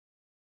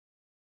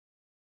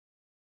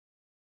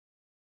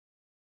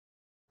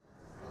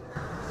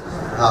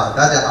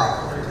大家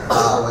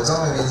好，我中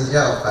文名字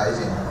叫白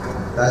景，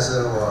但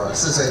是我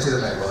4岁去的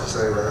美国，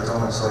所以我的中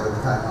文说的不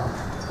太好。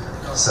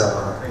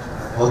So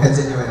we'll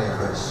continue in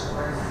English.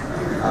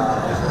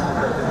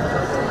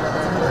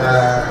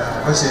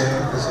 不行。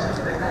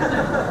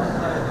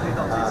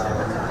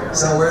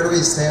So where do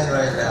we stand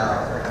right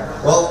now?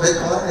 Well,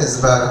 Bitcoin is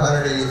about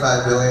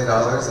 $185 billion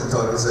in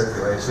total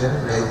circulation,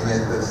 making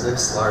it the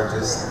 6th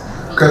largest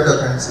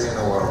cryptocurrency in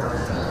the world.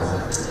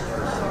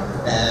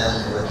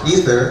 And with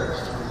Ether,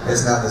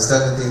 it's now the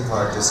 17th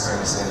largest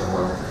currency in the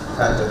world,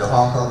 after the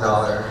Hong Kong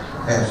dollar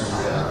and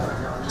the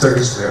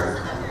Turkish lira.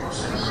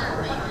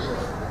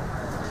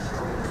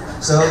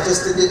 So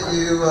just to give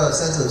you a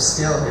sense of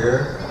scale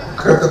here,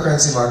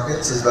 cryptocurrency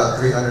markets is about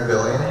 300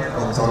 billion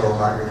in total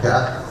market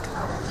cap.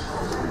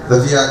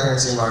 The fiat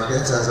currency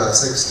market has about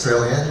 6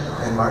 trillion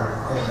in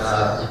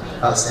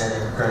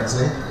outstanding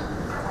currency.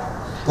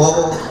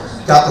 Global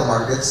capital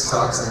markets,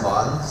 stocks and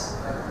bonds,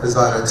 is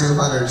about a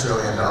 $200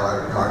 trillion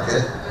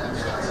market.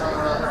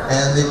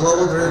 And the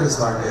global derivatives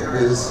market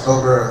is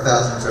over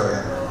 1,000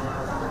 trillion.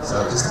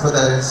 So just to put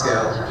that in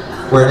scale,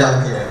 we're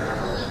down here.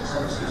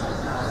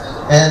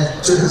 And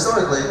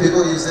historically,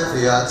 people use their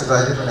fiat to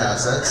buy different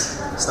assets,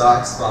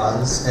 stocks,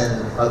 bonds,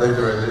 and other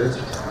derivatives.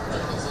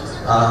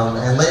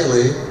 And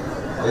lately,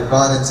 they've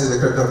gone into the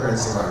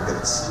cryptocurrency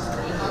markets.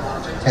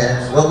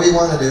 And what we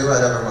want to do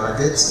at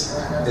EverMarkets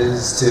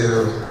is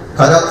to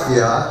cut out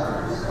fiat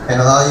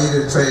and allow you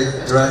to trade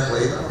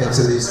directly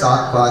into the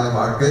stock bond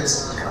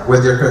markets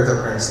with your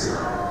cryptocurrency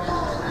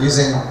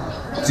using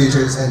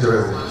futures and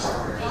derivatives.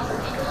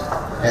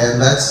 And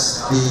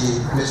that's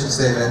the mission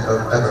statement of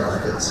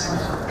EverMarkets.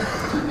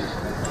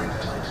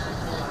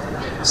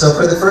 So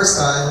for the first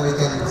time, we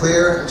can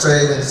clear,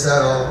 trade, and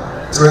settle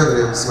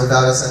derivatives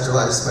without a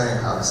centralized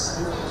clearinghouse.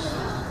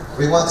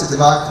 We want to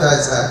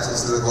democratize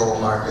access to the global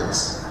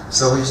markets,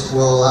 so we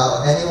will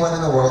allow anyone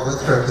in the world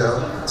with crypto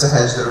to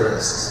hedge their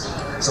risks.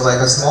 So like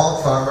a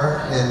small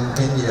farmer in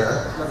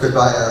India could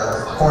buy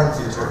a corn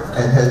future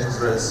and hedge his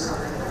risk.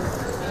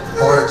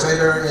 Or a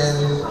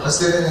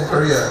student in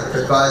Korea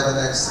could buy the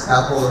next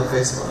Apple or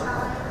Facebook.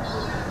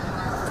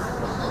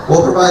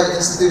 We'll provide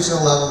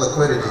institutional level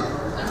liquidity.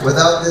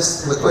 Without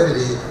this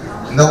liquidity,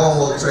 no one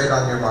will trade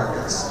on your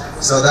markets.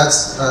 So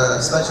that's a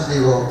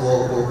specialty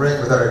we'll bring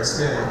with our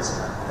experience.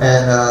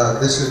 And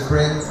this should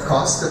bring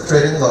cost of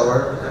trading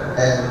lower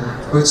and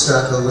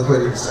bootstrap the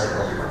liquidity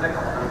cycle.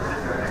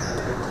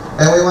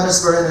 And we want to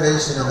spur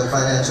innovation in the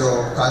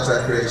financial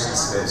contract creation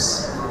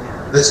space.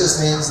 This just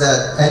means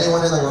that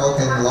anyone in the world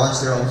can launch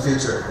their own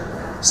future.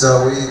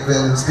 So we've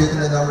been speaking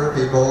to a number of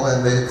people,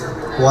 and they've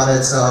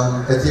wanted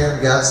some Ethereum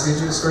gas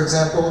futures, for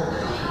example,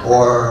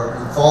 or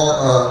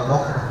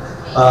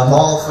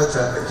mall foot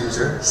traffic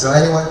future. So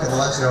anyone can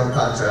launch their own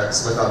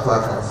contracts with our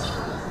platform.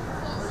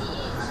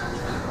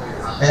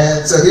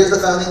 And so here's the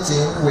founding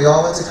team. We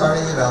all went to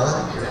Carnegie Mellon.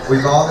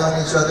 We've all known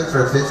each other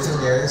for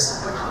 15 years.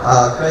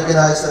 Craig and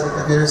I studied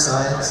computer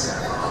science.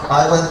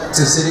 I went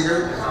to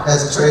Citigroup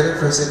as a trader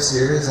for 6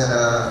 years and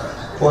a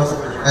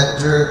portfolio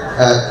manager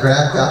at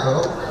Graham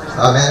Capital.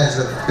 Managed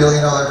a $1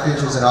 billion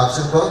futures and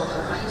option book.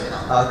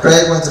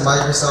 Craig went to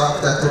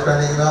Microsoft after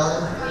Carnegie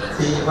Mellon.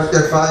 He worked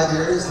there 5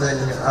 years, then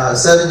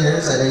 7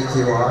 years at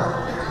AQR.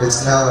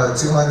 It's now a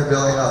 $200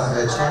 billion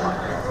hedge fund.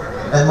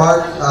 And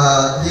Mark,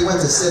 he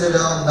went to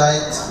Citadel,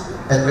 Knight,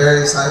 and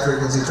various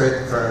high-frequency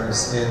trading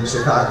firms in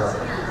Chicago.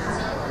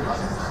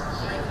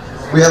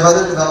 We have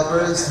other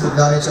developers who've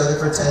known each other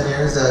for 10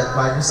 years at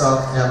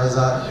Microsoft,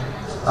 Amazon.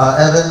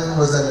 Evan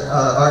was an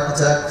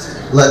architect,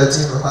 led a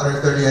team of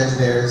 130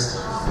 engineers.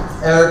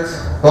 Eric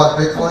bought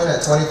Bitcoin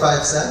at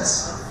 25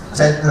 cents,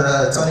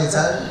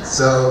 2010.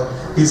 So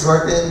he's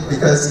working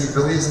because he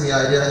believes in the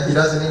idea. He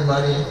doesn't need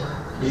money.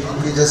 He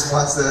just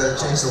wants to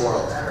change the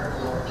world.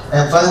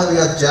 And finally, we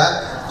have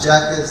Jack.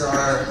 Jack is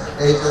our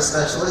Asia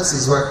specialist.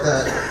 He's worked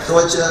at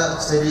Deutsche,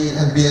 Citi,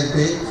 and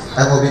BNP,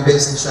 and will be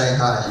based in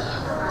Shanghai.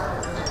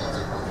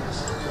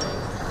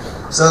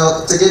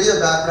 So to give you a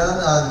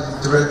background on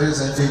derivatives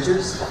and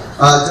futures,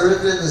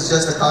 derivative is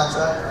just a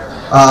contract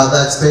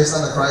that's based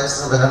on the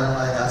price of an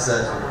underlying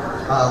asset.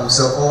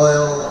 So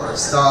oil or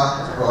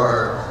stock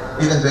or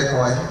even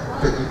Bitcoin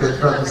you could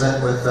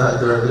represent with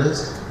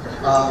derivatives.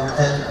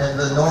 And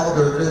the normal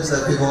derivatives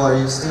that people are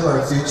used to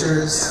are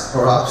futures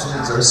or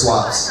options or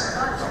swaps.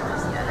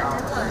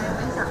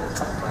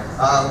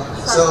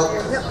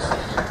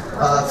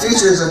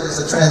 Futures are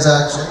just a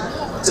transaction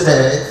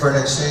today for an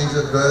exchange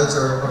of goods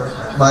or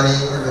money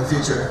in the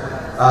future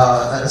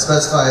at a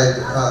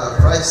specified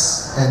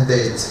price and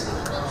date.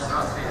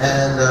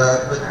 And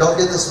but don't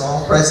get this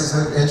wrong, prices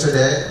move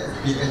intraday.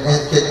 You can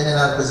get in and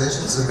out of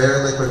positions. It's a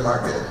very liquid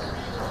market.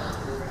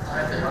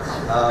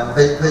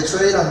 They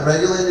trade on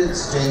regulated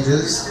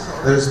exchanges.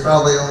 There's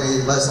probably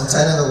only less than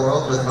 10 in the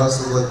world with most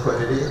of the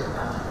liquidity.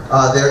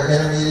 They're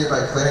intermediated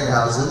by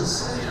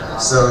clearinghouses.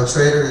 So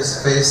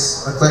traders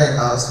face a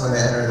clearinghouse when they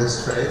enter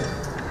this trade.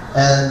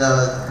 And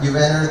you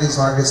enter these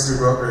markets through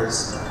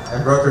brokers.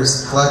 And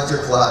brokers collect your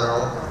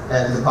collateral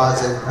and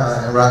deposit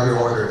and route your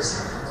orders.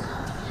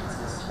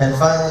 And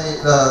finally,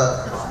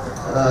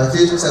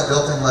 futures have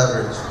built-in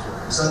leverage.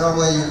 So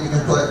normally you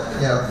can put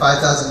 $5,000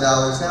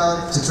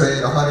 down to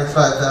trade a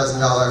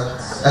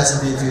 $105,000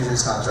 S&P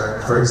futures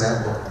contract, for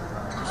example.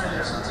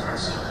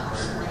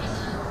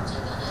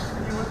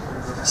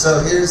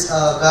 So here's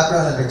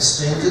background on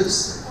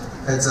exchanges.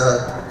 It's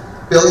a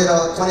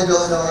 $20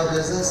 billion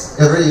business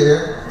every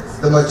year.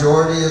 The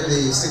majority of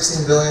the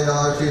 $16 billion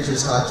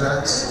futures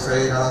contracts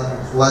trade on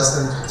less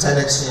than 10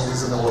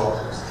 exchanges in the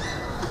world.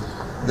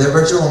 They're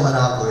virtual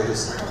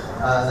monopolies.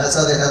 That's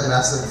how they have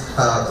massive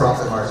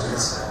profit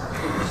margins.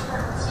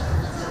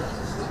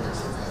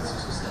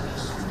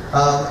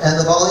 And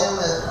the volume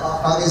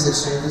on these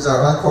exchanges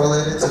are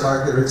uncorrelated to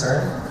market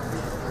return.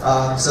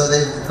 So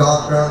they've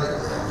grown,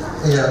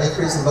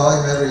 increase in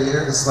volume every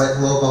year despite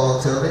low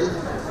volatility.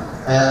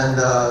 And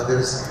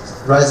there's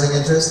rising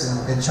interest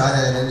in China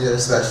and India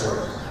especially.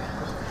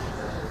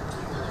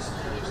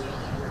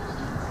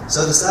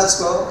 So the status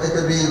quo, it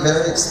could be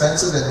very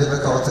expensive and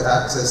difficult to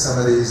access some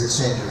of these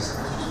exchanges.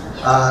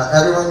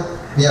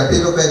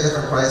 People pay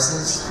different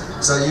prices.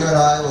 So you and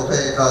I will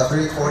pay about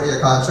 $3.40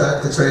 a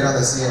contract to trade on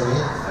the CME,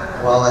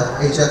 while an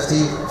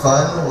HFT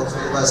fund will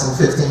trade less than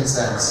 15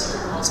 cents.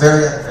 It's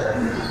very unfair.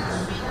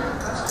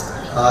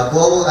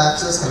 Global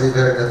access can be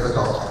very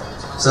difficult.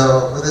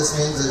 So what this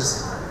means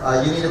is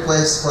you need to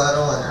place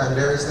collateral on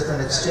various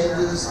different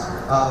exchanges.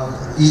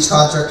 Each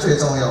contract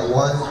trades only on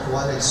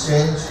one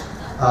exchange.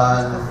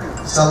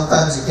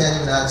 Sometimes you can't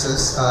even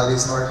access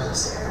these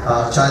markets.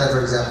 China,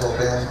 for example,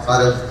 banned a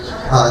lot of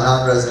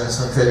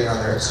non-residents from trading on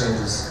their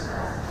exchanges.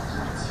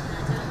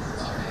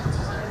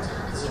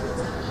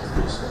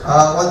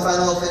 One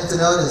final thing to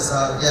note is,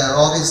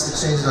 all these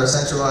exchanges are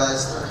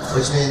centralized,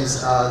 which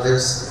means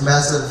there's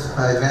massive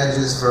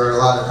advantages for a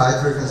lot of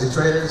high-frequency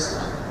traders.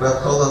 We have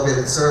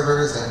co-located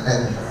servers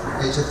and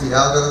HFT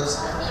algos,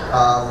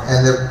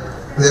 and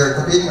they're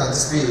competing on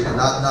speed and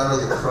not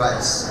really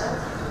price.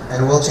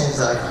 And we'll change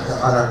that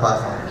on our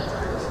platform.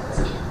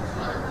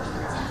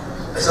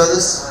 So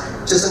this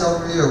just an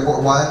overview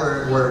of why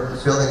we're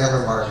building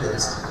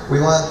EverMarkets. We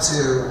want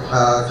to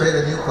create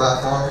a new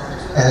platform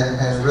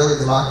and really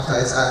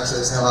democratize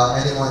access and allow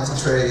anyone to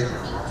trade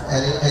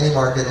any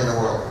market in the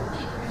world.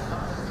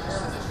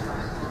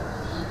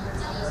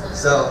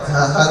 So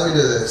how do we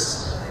do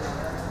this?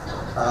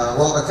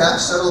 Well, a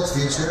cash-settled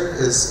future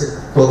is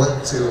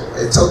equivalent to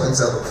a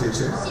token-settled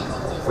future,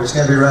 which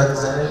can be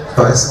represented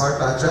by a smart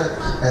contract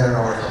and an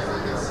oracle.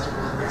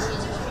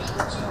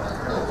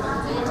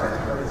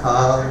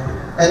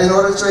 And in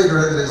order to trade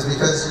derivatives,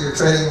 because you're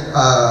trading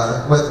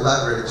with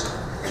leverage,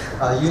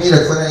 you need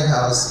a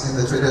clearinghouse in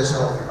the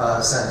traditional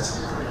sense.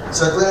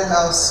 So a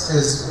clearinghouse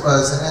is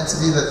an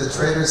entity that the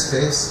traders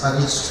face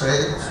on each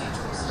trade.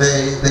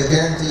 They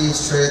guarantee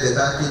each trade, they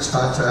back each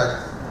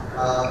contract,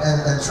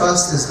 and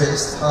trust is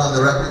based on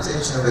the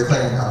reputation of the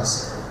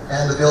clearinghouse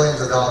and the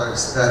billions of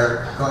dollars that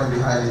are going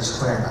behind each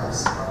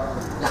clearinghouse.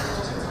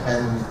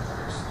 And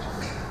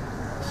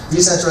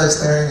decentralized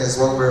clearing is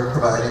what we're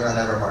providing on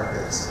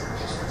EverMarkets.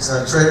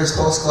 So traders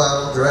post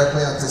collateral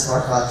directly onto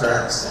smart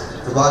contracts.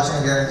 The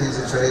blockchain guarantees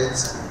the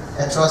trades,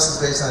 and trust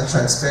is based on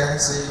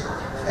transparency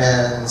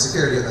and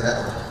security of the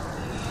network.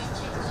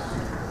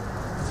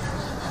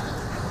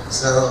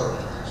 So,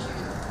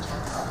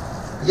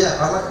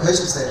 our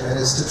mission statement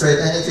is to trade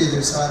any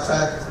futures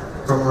contract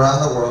from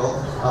around the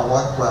world on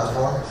one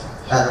platform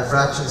at a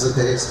fractions of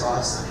today's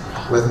cost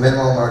with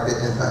minimal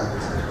market impact.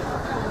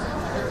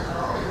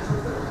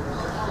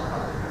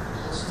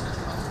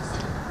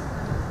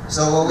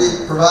 So what we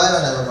provide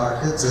on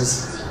EverMarkets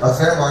is a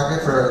fair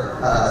market for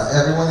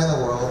everyone in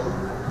the world,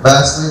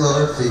 vastly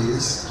lower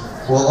fees.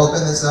 We'll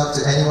open this up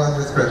to anyone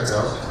with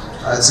crypto.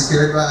 It's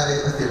secured by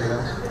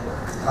Ethereum.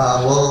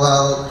 We'll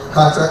allow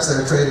contracts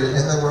that are traded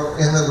in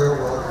the real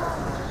world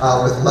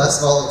with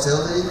less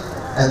volatility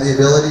and the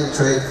ability to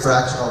trade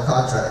fractional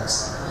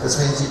contracts. This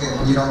means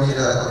you don't need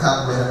an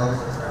account minimum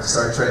to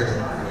start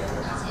trading.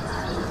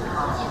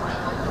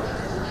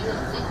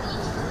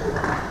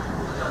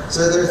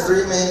 So there are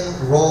three main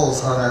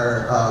roles on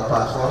our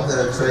platform.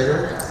 They're a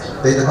trader.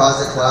 They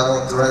deposit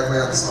collateral directly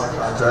on the smart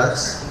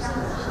contracts.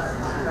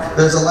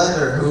 There's a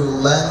lender who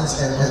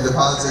lends and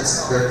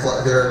deposits their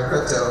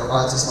crypto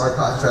onto smart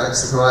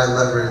contracts to provide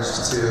leverage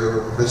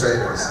to the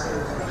traders.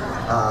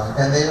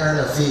 And they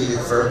earn a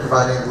fee for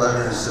providing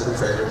leverage to the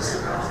traders.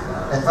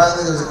 And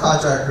finally, there's a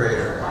contract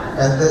creator.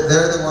 And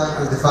they're the one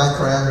who define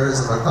parameters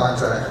of a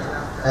contract.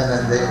 And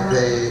then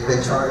they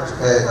charge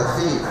a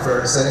fee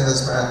for setting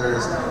those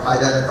parameters,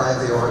 identifying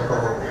the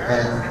oracle,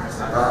 and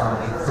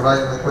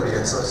providing liquidity,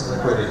 a source of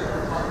liquidity.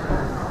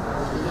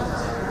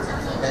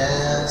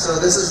 And so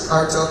this is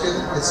our token.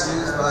 It's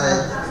used by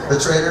the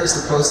traders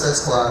to post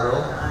as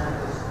collateral.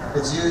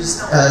 It's used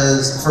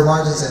for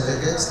margin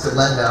syndicates to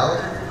lend out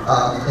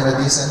in a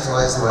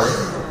decentralized way.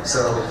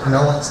 So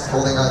no one's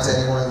holding on to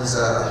anyone's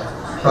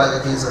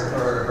private keys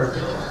or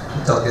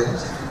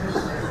tokens.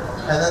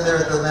 And then there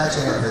are the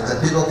matching engines, and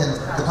people can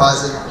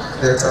deposit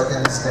their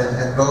tokens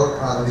and vote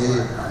on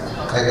the,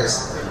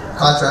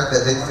 contract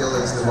that they feel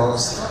is the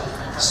most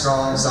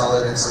strong,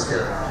 solid, and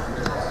secure.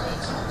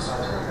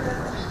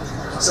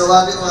 So a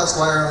lot of people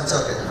ask, why our own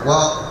token?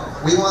 Well,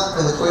 we want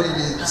the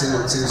liquidity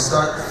to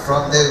start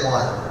from day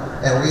one,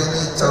 and we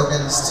need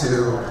tokens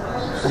to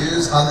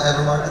use on the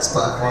EverMarkets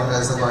platform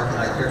as the market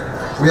maker.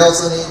 We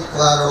also need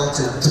collateral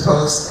to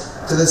post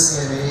to the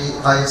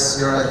CME,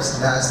 ICE, Eurex,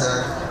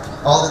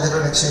 NASDAQ, all the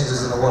different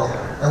exchanges in the world,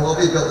 and we'll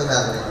be building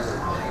that link.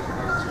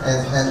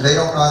 And they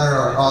don't honor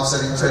our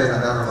offsetting trade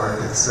on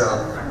EverMarkets, so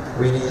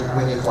we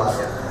need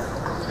collateral.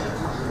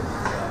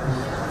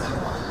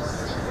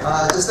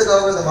 Just to go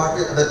over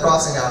the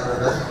crossing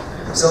algorithm.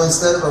 So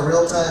instead of a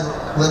real-time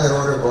limit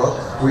order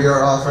book, we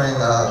are offering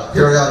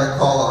periodic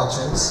call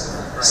auctions.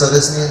 So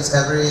this means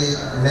every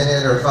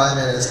minute or 5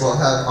 minutes we'll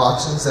have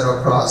auctions that will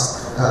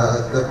cross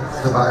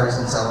the buyers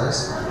and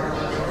sellers.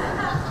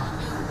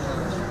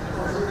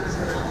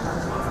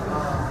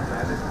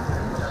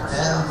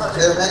 And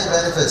there are many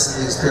benefits to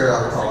these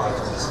periodic call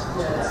auctions.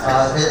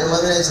 It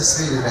eliminates a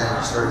speed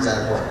advantage, for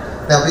example.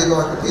 Now people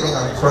are competing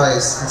on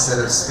price instead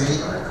of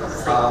speed.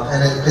 And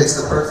it's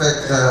the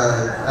perfect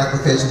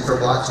application for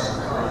blockchain.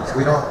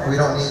 We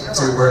don't need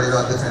to worry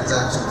about the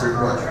transaction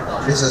throughput.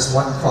 It's just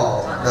one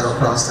call that'll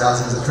cross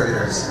thousands of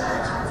traders.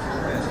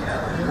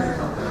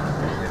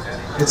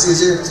 It's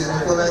easier to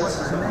implement.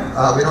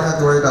 We don't have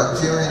to worry about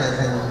queuing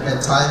and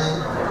timing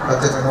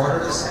of different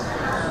orders.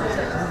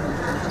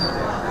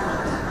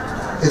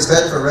 It's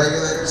better for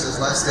regulators. There's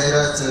less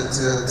data to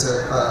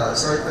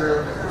sort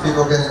through.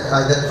 People can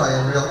identify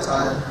in real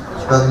time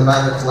the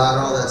amount of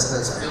collateral that's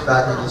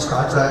backing each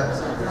contract.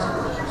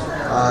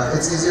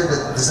 It's easier to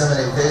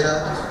disseminate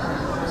data,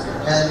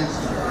 and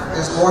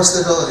there's more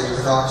stability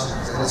with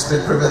auctions, and it's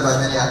been proven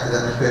by many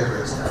academic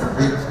papers.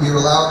 You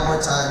allow more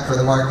time for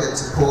the market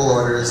to pool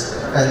orders,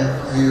 and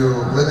you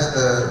limit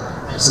the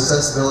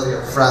susceptibility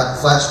of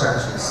flash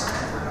crashes.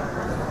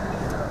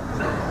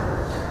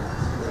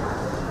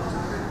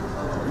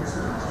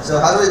 So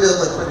how do we build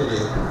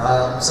liquidity?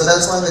 So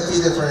that's one of the key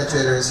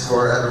differentiators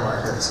for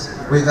EverMarkets.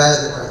 We've had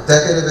a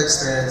decade of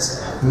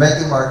experience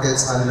making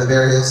markets on the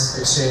various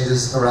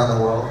exchanges around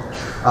the world.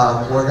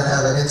 We're going to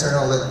have an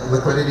internal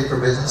liquidity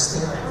provisions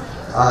team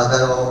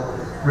that'll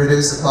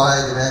reduce supply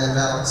and demand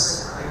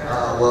imbalance.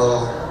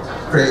 We'll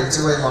create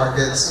two-way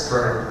markets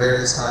for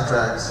various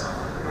contracts,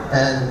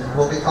 and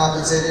we'll be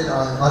compensated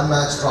on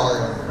unmatched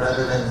volume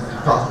rather than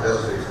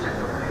profitability.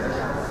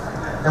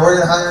 And we're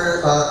going to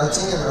hire a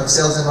team of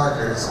sales and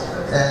marketers,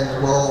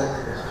 and we'll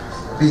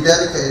be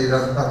dedicated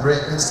on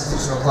bringing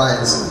institutional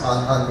clients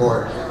on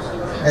board.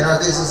 And our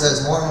thesis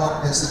is more and more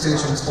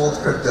institutions hold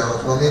crypto.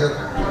 We'll need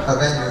a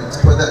venue to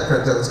put that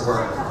crypto to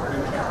work.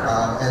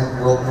 And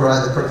we'll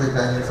provide the perfect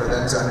venue for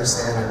them to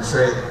understand and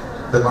trade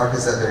the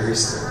markets that they're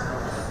used to.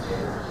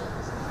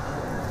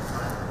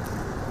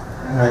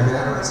 Alright, can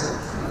everyone see?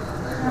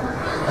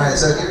 Alright,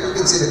 so here you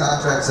can see the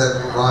contracts that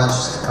we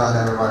launched on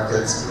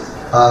EverMarkets.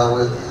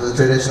 With the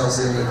traditional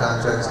CME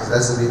contracts,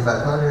 S&P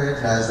 500,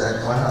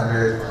 NASDAQ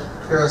 100,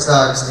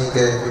 Eurostoxx,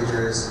 Nikkei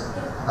futures.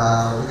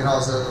 We can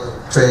also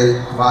trade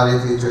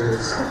commodity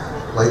futures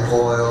like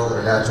oil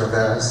or natural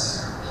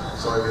gas,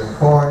 soybean,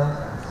 corn.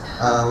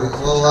 We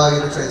will allow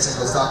you to trade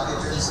single stock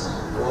futures.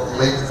 We'll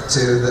link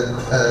to the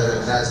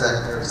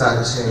NASDAQ New York Stock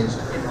Exchange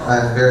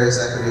and various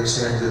equity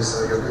exchanges,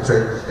 so you can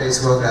trade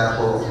Facebook,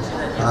 Apple,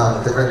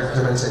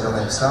 different single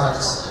name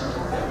stocks.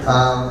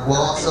 We'll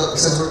also,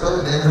 since we're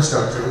building the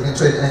infrastructure, we can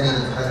trade any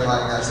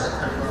underlying asset.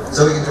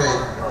 So we can trade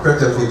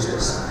crypto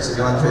futures. So if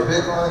you want to trade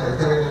Bitcoin or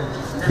Ethereum,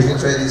 you can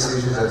trade these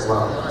futures as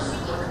well.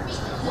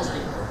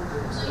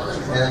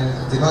 And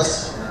the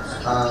most,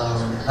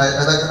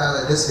 I'd like to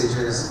highlight this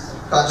feature is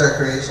contract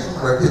creation,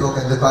 where people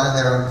can define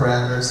their own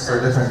parameters for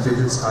different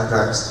futures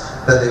contracts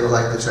that they would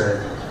like to trade.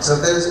 So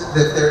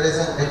if there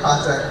isn't a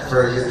contract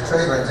for you to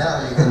trade right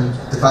now, you can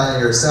define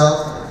it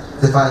yourself,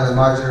 define the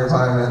margin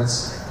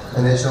requirements,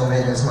 initial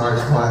maintenance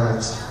margin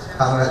requirements,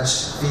 how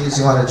much fees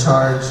you want to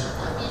charge,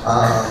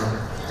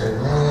 your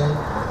name,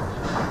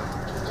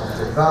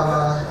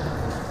 Baba.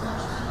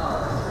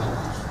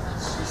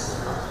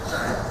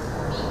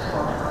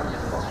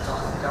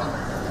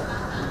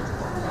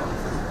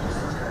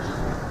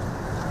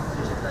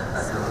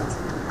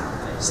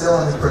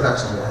 Still in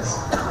production, guys.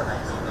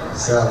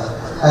 So,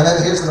 and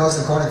then here's the most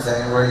important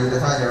thing, where you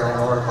define your own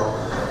oracle.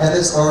 And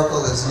this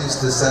oracle is used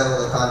to settle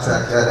the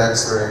contract at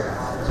expiry.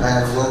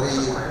 And we'll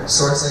be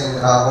sourcing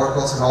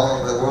oracles from all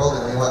over the world,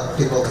 and we want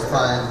people to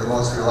find the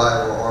most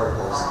reliable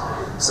oracles.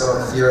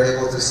 So if you're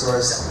able to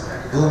source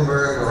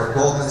Bloomberg or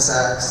Goldman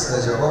Sachs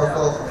as your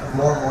oracle,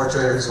 more and more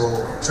traders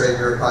will trade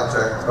your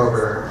contract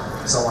over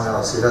someone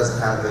else who doesn't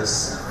have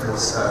this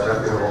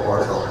reputable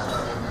oracle.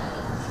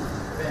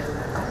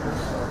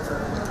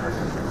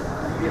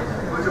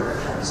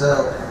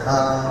 So,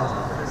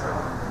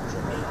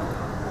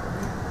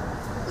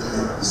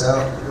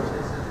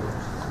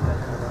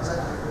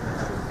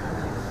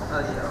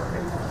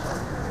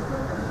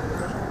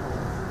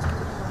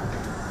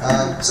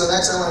 so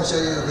next I want to show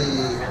you the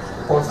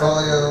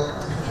portfolio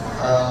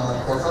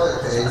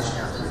page.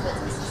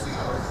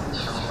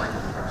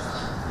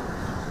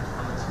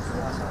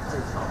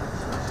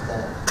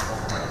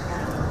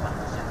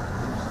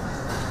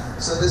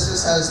 So this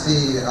just has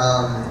the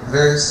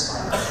various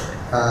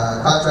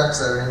contracts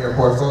that are in your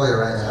portfolio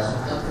right now.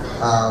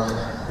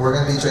 We're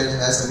going to be trading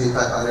the S&P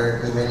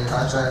 500 E-mini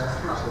contract,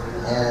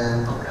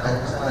 and I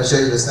just want to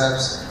show you the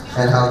steps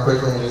and how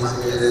quickly and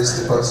easy it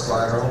is to post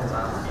collateral.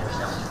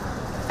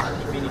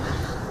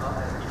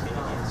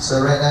 So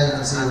right now you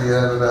can see we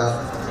have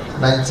about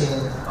 2,000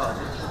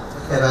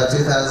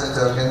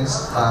 tokens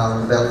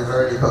that we've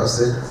already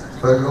posted.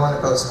 But if we want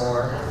to post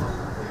more,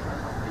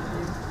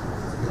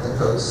 we can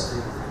post.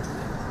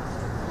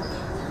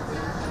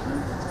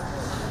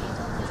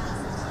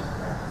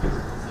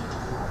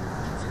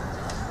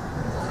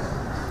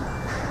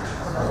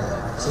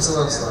 So it's a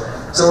little slow.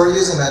 So we're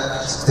using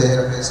MetaMask to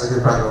interface with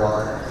your private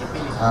wallet.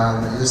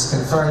 You just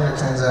confirm your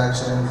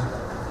transaction.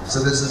 So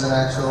this is an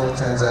actual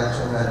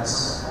transaction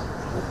that's, I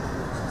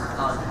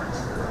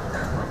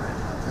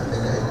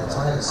think I hit it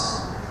twice.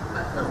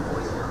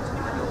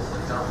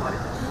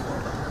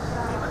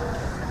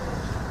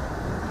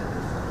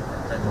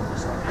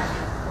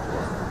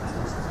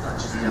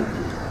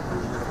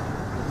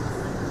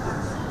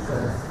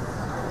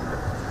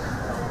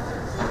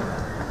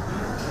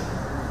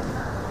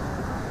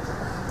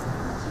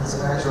 It's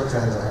an actual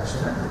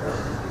transaction.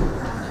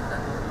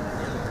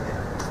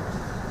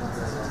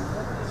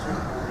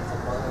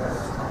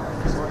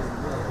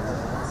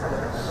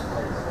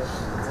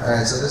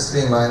 Alright, so this is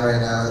being mined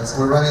right now.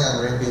 We're running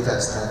on Ring-P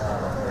testnet.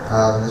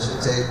 This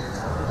should take,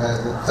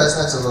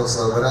 testnet's a little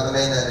slow, but on the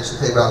mainnet it should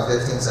take about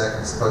 15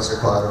 seconds to post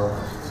your collateral.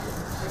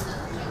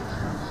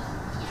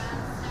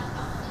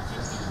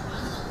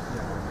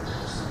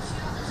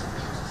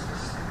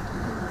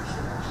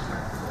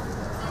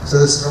 So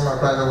this is from our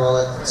private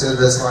wallet to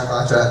the smart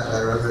contract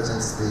that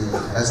represents the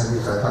S&P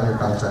 500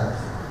 contract.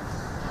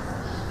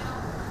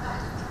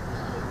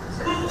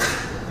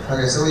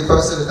 Okay, so we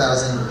posted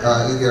 1,000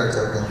 EVR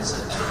tokens.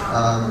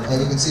 And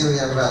you can see we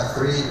have about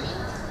 3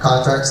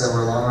 contracts that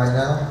we're long right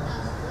now,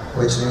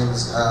 which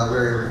means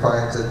we're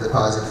required to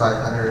deposit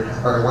 500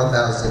 or 1,000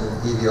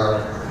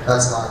 EVR.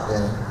 That's locked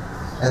in.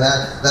 And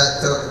that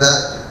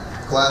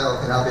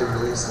collateral cannot be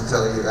released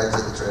until you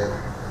exit the trade.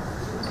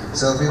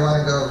 So if we want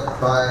to go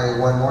buy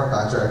one more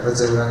contract, let's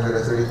say we want to go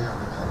to 3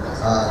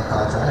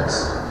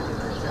 contracts.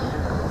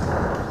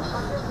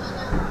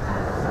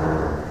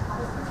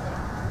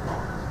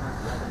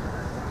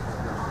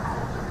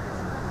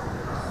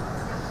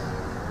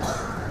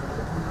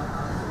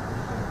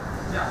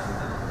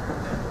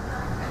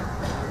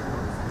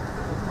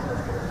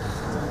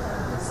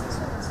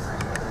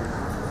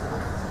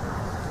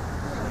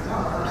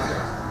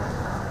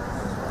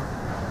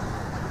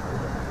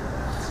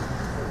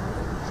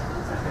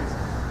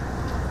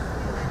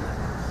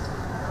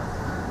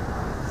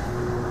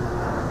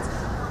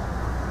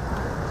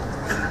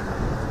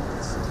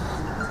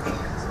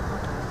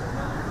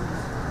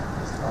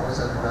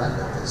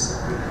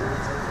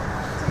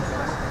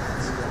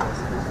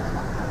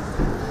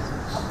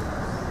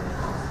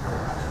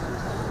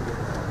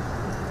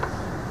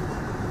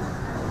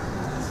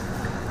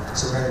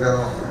 So we're going to go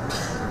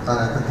on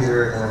a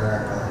computer in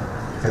America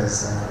because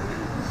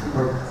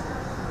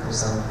there's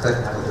some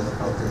technical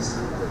difficulties.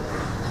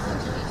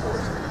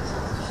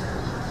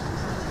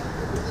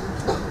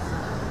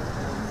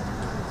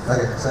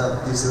 Okay, so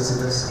do you still see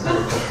this? Okay,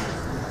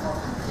 cool.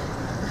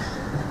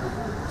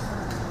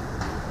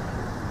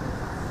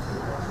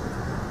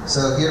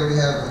 So here we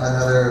have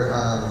another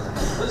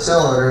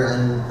sell order,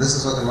 and this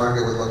is what the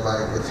market would look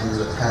like if you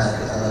had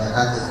an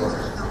active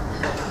order.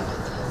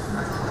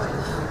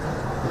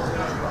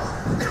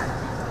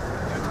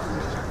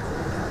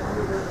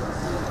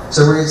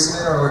 So we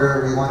submit our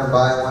order. We want to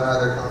buy one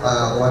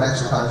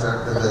extra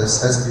contract of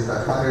this S&P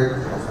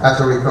 500.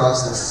 After we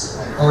cross this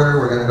order,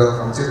 we're going to go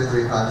from 2 to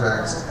 3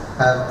 contracts,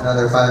 have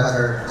another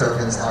 500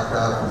 tokens locked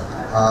up,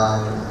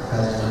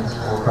 and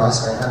we'll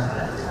cross right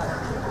now.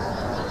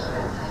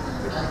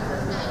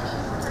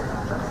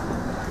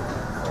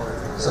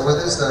 So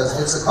what this does,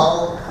 it's a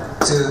call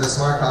to the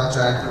smart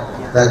contract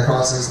that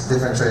crosses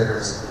different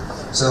traders.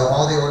 So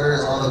all the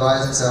orders, all the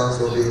buys and sells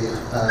will be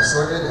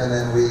sorted, and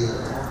then we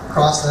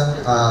cross them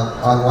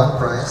on one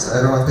price.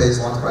 Everyone pays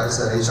one price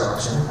at each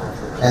auction.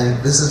 And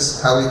this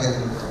is how we can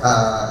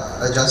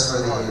adjust for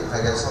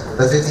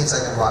the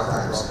 15-second block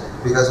times.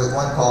 Because with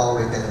one call,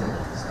 we can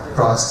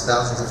cross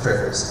thousands of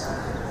traders.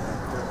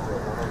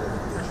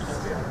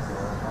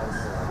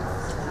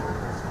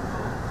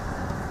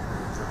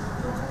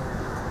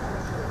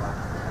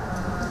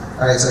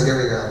 All right, so here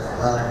we go.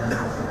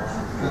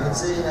 You can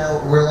see now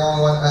we're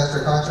long one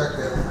extra contract.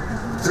 We have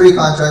 3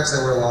 contracts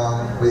that we're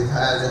long. We've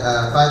had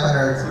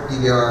 500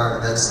 EVR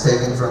that's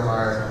taken from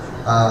our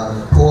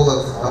pool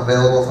of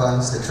available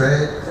funds to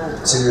trade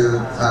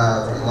to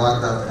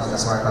locked up on the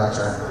smart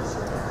contract.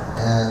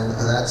 And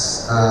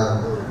that's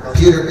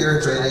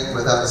peer-to-peer trading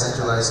without a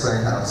centralized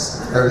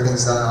clearinghouse.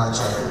 Everything's done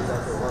on-chain.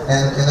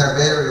 And in our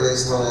beta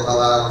release, we'll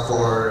allow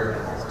for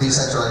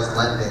decentralized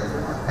lending.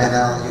 And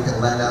now you can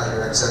lend out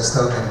your excess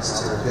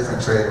tokens to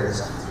different traders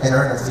and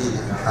earn a fee.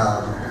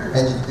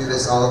 And you can do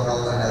this all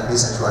in a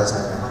decentralized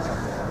manner.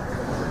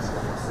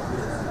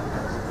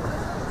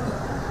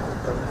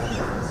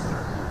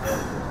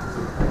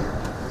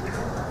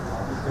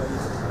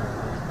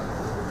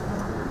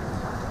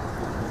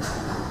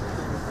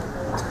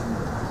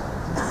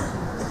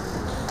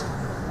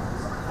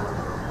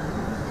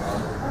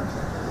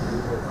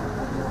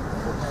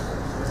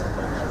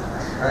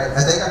 Alright,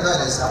 I think I'm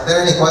done. Is there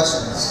any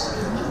questions?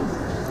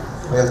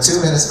 We have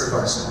 2 minutes for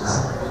questions.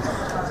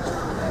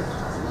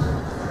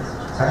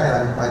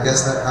 Alright, I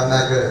guess that I'm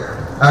not good.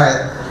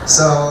 Alright,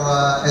 so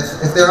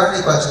if there are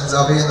any questions,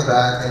 I'll be in the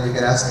back and you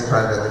can ask me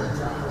privately.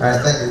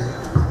 Alright, thank you.